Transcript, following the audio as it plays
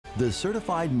the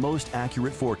certified most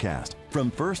accurate forecast from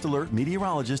First Alert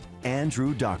meteorologist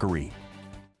Andrew Dockery.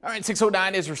 All right,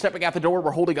 6:09 as we're stepping out the door.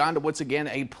 We're holding on to once again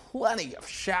a plenty of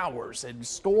showers and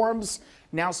storms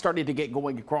now starting to get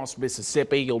going across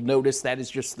Mississippi. You'll notice that is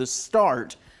just the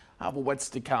start of what's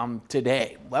to come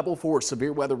today. Level 4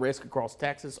 severe weather risk across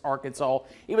Texas, Arkansas,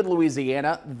 even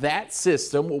Louisiana. That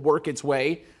system will work its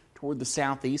way toward the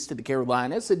southeast to the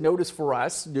Carolinas. And notice for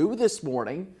us, new this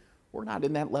morning, we're not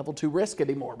in that level 2 risk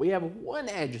anymore. We have one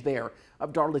edge there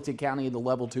of Darlington County in the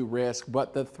level 2 risk,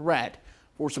 but the threat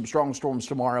for some strong storms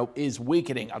tomorrow is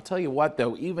weakening. I'll tell you what,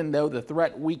 though, even though the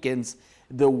threat weakens,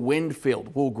 the wind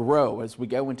field will grow as we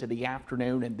go into the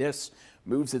afternoon, and this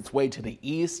moves its way to the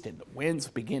east, and the winds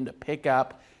begin to pick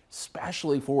up,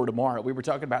 especially for tomorrow. We were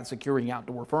talking about securing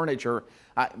outdoor furniture.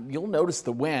 You'll notice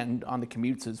the wind on the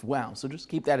commutes as well, so just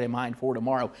keep that in mind for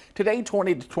tomorrow. Today,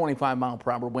 20 to 25 mile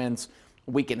per hour winds.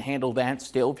 We can handle that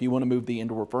still. If you want to move the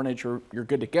indoor furniture, you're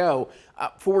good to go.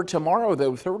 For tomorrow,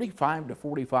 though, 35 to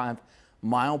 45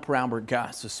 mile per hour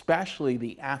gusts, especially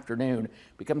the afternoon,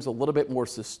 becomes a little bit more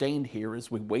sustained here as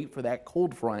we wait for that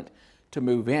cold front to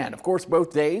move in. Of course,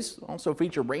 both days also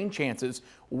feature rain chances.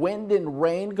 Wind and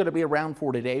rain going to be around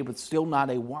for today, but still not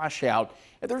a washout.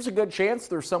 And there's a good chance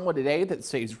there's someone today that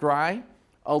stays dry,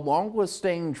 along with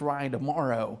staying dry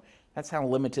tomorrow. That's how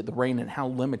limited the rain and how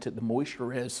limited the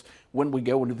moisture is when we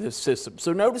go into this system.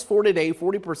 So notice for today,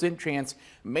 40% chance,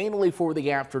 mainly for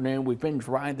the afternoon. We've been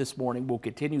dry this morning. We'll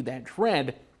continue that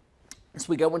trend as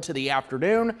we go into the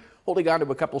afternoon, holding on to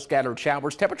a couple scattered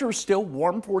showers. Temperatures still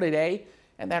warm for today,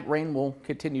 and that rain will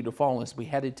continue to fall as we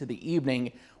head into the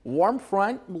evening. Warm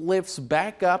front lifts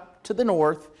back up to the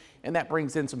north, and that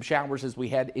brings in some showers as we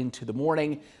head into the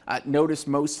morning. Notice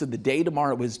most of the day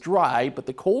tomorrow is dry, but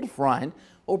the cold front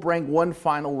will bring one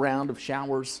final round of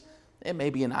showers and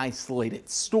maybe an isolated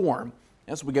storm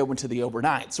as we go into the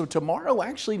overnight. So tomorrow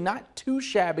actually not too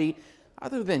shabby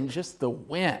other than just the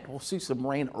wind. We'll see some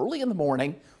rain early in the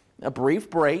morning, a brief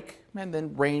break, and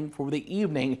then rain for the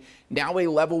evening. Now a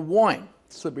level 1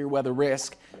 severe weather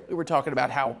risk. We were talking about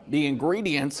how the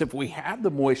ingredients, if we have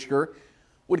the moisture,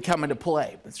 would come into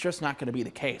play. It's just not going to be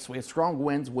the case. We have strong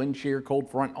winds, wind shear, cold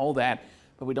front, all that,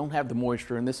 but we don't have the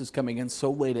moisture, and this is coming in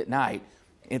so late at night.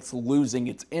 It's losing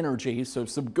its energy. So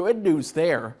some good news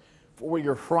there for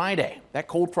your Friday. That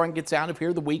cold front gets out of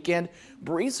here the weekend.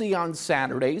 Breezy on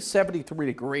Saturday, 73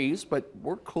 degrees, but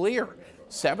we're clear.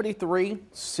 73,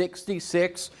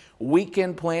 66.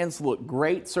 Weekend plans look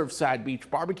great. Surfside Beach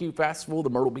Barbecue Festival, the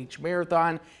Myrtle Beach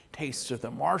Marathon, Taste of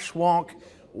the Marsh Walk.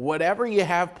 Whatever you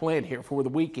have planned here for the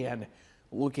weekend,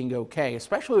 looking okay,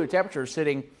 especially with temperatures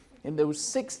sitting in those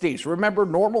 60s. Remember,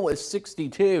 normal is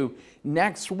 62.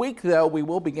 Next week, though, we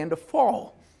will begin to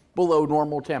fall below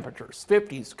normal temperatures.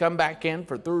 50s come back in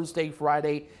for Thursday,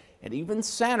 Friday, and even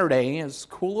Saturday as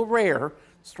cooler air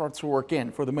starts to work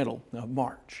in for the middle of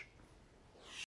March.